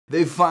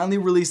They've finally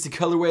released a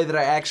colorway that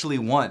I actually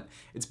want.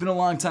 It's been a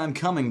long time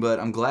coming, but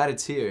I'm glad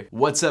it's here.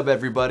 What's up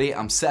everybody,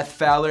 I'm Seth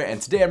Fowler,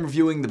 and today I'm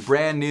reviewing the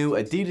brand new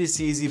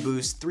Adidas Yeezy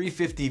Boost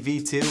 350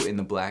 V2 in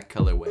the black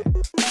colorway.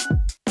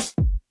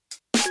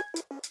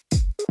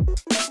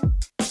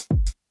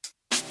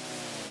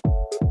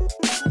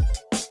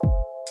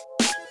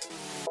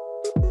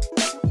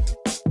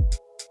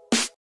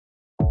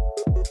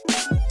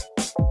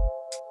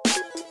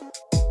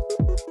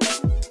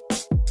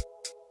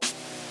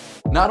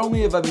 Not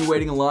only have I been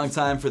waiting a long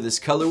time for this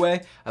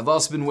colorway, I've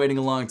also been waiting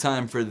a long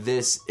time for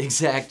this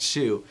exact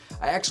shoe.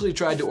 I actually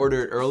tried to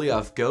order it early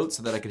off GOAT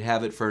so that I could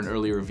have it for an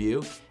early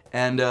review,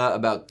 and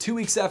about 2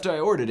 weeks after I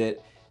ordered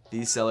it,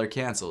 the seller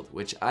canceled,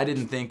 which I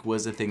didn't think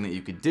was a thing that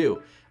you could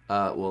do.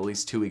 Well, at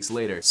least 2 weeks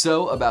later.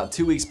 So, about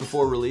 2 weeks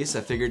before release,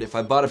 I figured if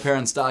I bought a pair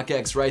on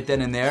StockX right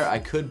then and there, I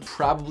could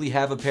probably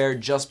have a pair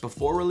just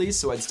before release,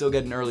 so I'd still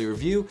get an early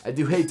review. I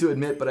do hate to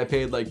admit, but I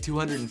paid like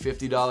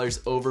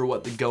 $250 over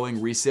what the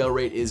going resale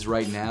rate is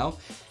right now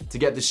to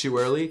get the shoe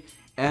early.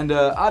 And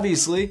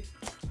obviously,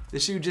 the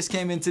shoe just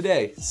came in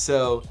today,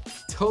 so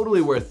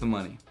totally worth the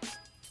money.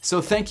 So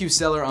thank you,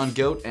 seller on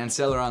GOAT and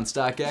seller on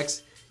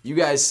StockX. You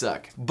guys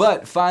suck.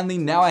 But finally,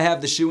 now I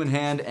have the shoe in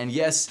hand, and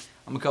yes,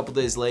 I'm a couple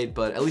days late,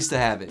 but at least I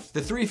have it.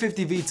 The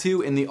 350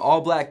 V2 in the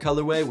all black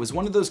colorway was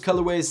one of those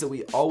colorways that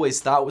we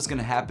always thought was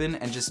gonna happen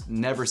and just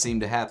never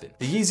seemed to happen.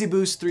 The Yeezy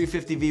Boost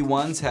 350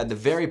 V1s had the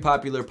very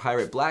popular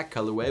pirate black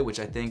colorway, which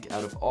I think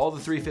out of all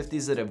the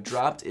 350s that have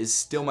dropped is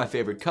still my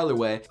favorite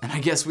colorway, and I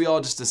guess we all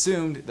just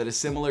assumed that a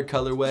similar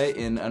colorway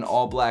in an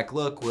all black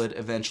look would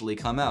eventually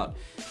come out.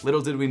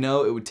 Little did we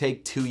know it would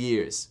take 2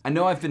 years. I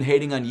know I've been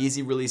hating on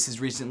Yeezy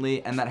releases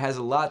recently, and that has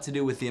a lot to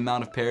do with the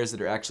amount of pairs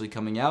that are actually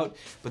coming out,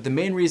 but the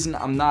main reason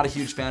I'm not a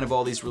huge fan of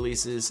all these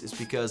releases is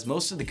because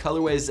most of the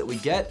colorways that we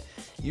get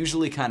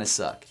usually kind of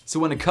suck. So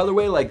when a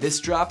colorway like this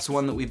drops,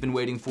 one that we've been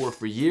waiting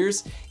for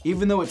years,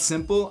 even though it's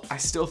simple, I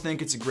still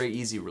think it's a great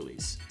Yeezy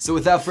release. So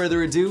without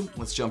further ado,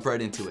 let's jump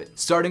right into it.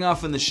 Starting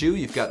off on the shoe,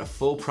 you've got a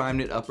full prime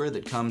knit upper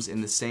that comes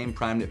in the same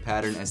prime knit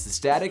pattern as the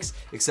Statics,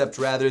 except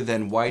rather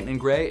than white and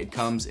gray, it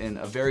comes in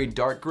a very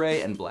dark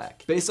gray and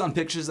black. Based on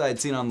pictures I had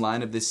seen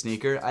online of this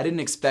sneaker, I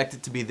didn't expect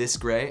it to be this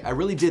gray. I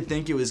really did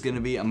think it was going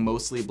to be a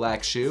mostly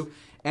black shoe.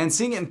 And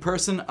seeing it in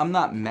person, I'm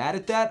not mad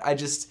at that, I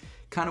just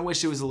kind of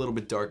wish it was a little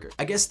bit darker.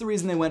 I guess the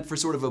reason they went for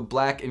sort of a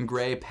black and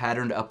gray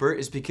patterned upper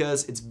is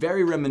because it's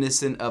very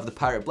reminiscent of the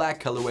pirate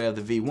black colorway of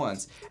the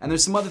V1s. And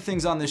there's some other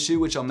things on this shoe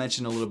which I'll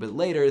mention a little bit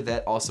later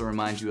that also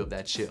remind you of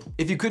that shoe.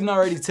 If you couldn't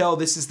already tell,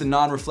 this is the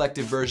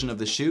non-reflective version of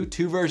the shoe.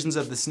 2 versions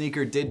of the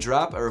sneaker did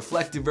drop, a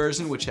reflective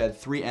version which had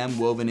 3M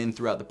woven in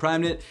throughout the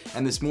prime knit,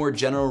 and this more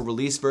general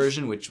release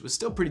version which was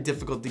still pretty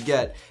difficult to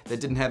get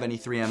that didn't have any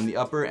 3M in the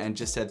upper and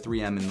just had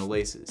 3M in the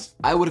laces.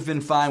 I would have been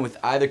fine with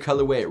either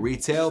colorway at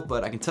retail,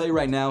 but I can tell you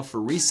right now,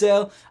 for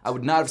resale, I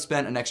would not have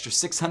spent an extra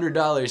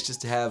 $600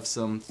 just to have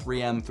some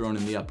 3M thrown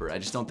in the upper. I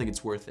just don't think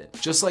it's worth it.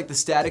 Just like the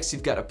Statics,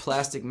 you've got a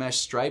plastic mesh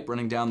stripe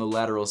running down the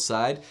lateral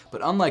side, but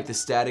unlike the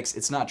Statics,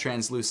 it's not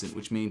translucent,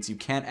 which means you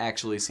can't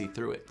actually see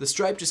through it. The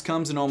stripe just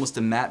comes in almost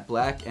a matte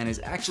black and is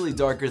actually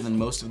darker than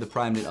most of the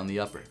prime knit on the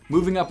upper.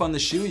 Moving up on the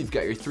shoe, you've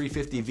got your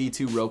 350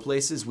 V2 rope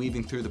laces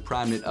weaving through the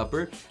prime knit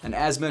upper, and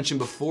as mentioned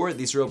before,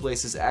 these rope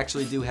laces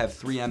actually do have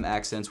 3M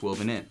accents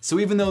woven in.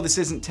 So even though this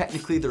isn't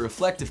technically the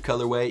reflective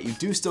colorway, you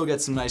do still get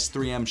some nice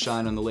 3M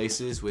shine on the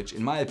laces, which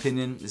in my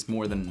opinion is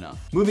more than enough.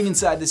 Moving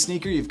inside the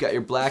sneaker, you've got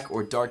your black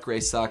or dark gray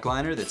sock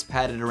liner that's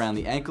padded around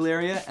the ankle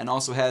area and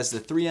also has the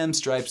 3M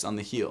stripes on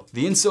the heel.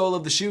 The insole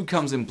of the shoe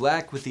comes in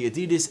black with the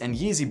Adidas and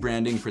Yeezy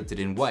branding printed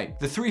in white.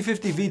 The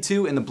 350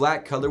 V2 in the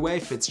black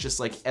colorway fits just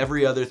like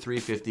every other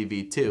 350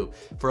 V2.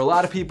 For a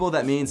lot of people,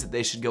 that means that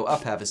they should go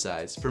up half a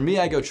size. For me,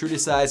 I go true to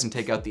size and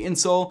take out the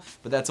insole,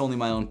 but that's only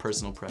my own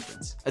personal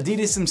preference.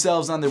 Adidas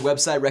themselves on their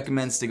website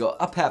recommends to go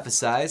up half a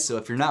size, so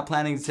if you're not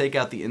planning to take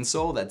out the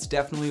insole, that's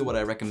definitely what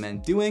I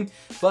recommend doing,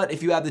 but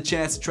if you have the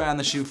chance to try on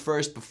the shoe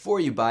first before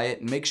you buy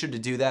it, make sure to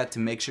do that to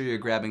make sure you're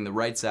grabbing the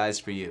right size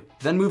for you.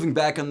 Then moving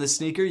back on this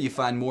sneaker, you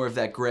find more of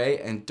that gray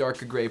and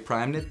darker gray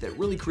prime knit that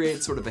really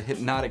creates sort of a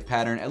hypnotic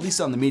pattern, at least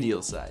on the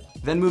medial side.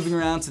 Then moving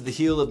around to the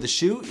heel of the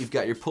shoe, you've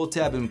got your pull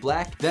tab in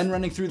black, then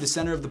running through the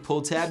center of the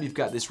pull tab, you've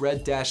got this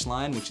red dash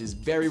line, which is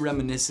very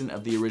reminiscent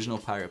of the original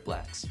pirate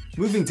blacks.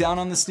 Moving down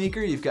on the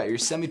sneaker, you've got your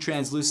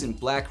semi-translucent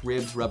black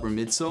ribbed rubber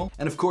midsole,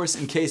 and of course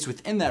encased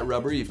within that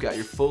rubber, you've got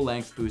your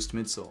full-length Boost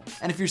midsole.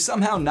 And if you're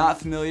somehow not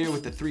familiar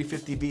with the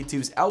 350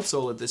 V2's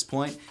outsole at this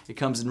point, it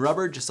comes in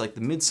rubber just like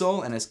the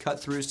midsole and has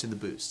cut-throughs to the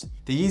Boost.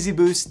 The Yeezy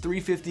Boost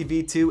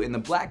 350 V2 in the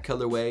black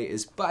colorway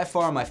is by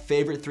far my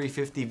favorite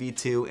 350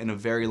 V2 in a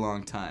very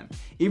long time.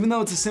 Even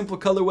though it's a simple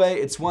colorway,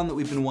 it's one that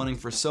we've been wanting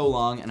for so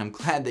long, and I'm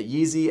glad that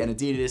Yeezy and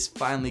Adidas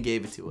finally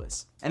gave it to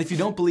us. And if you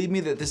don't believe me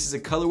that this is a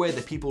colorway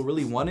that people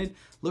really wanted,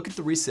 look at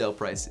the resale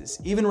prices.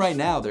 Even right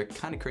now, they're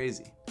kind of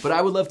crazy. But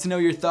I would love to know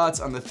your thoughts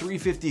on the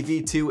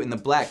 350 V2 in the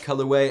black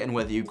colorway and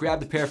whether you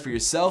grabbed the pair for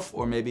yourself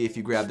or maybe if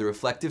you grabbed the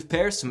reflective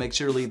pair, so make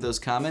sure to leave those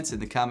comments in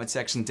the comment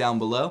section down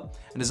below.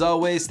 And as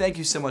always, thank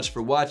you so much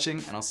for watching,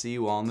 and I'll see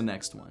you all in the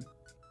next one.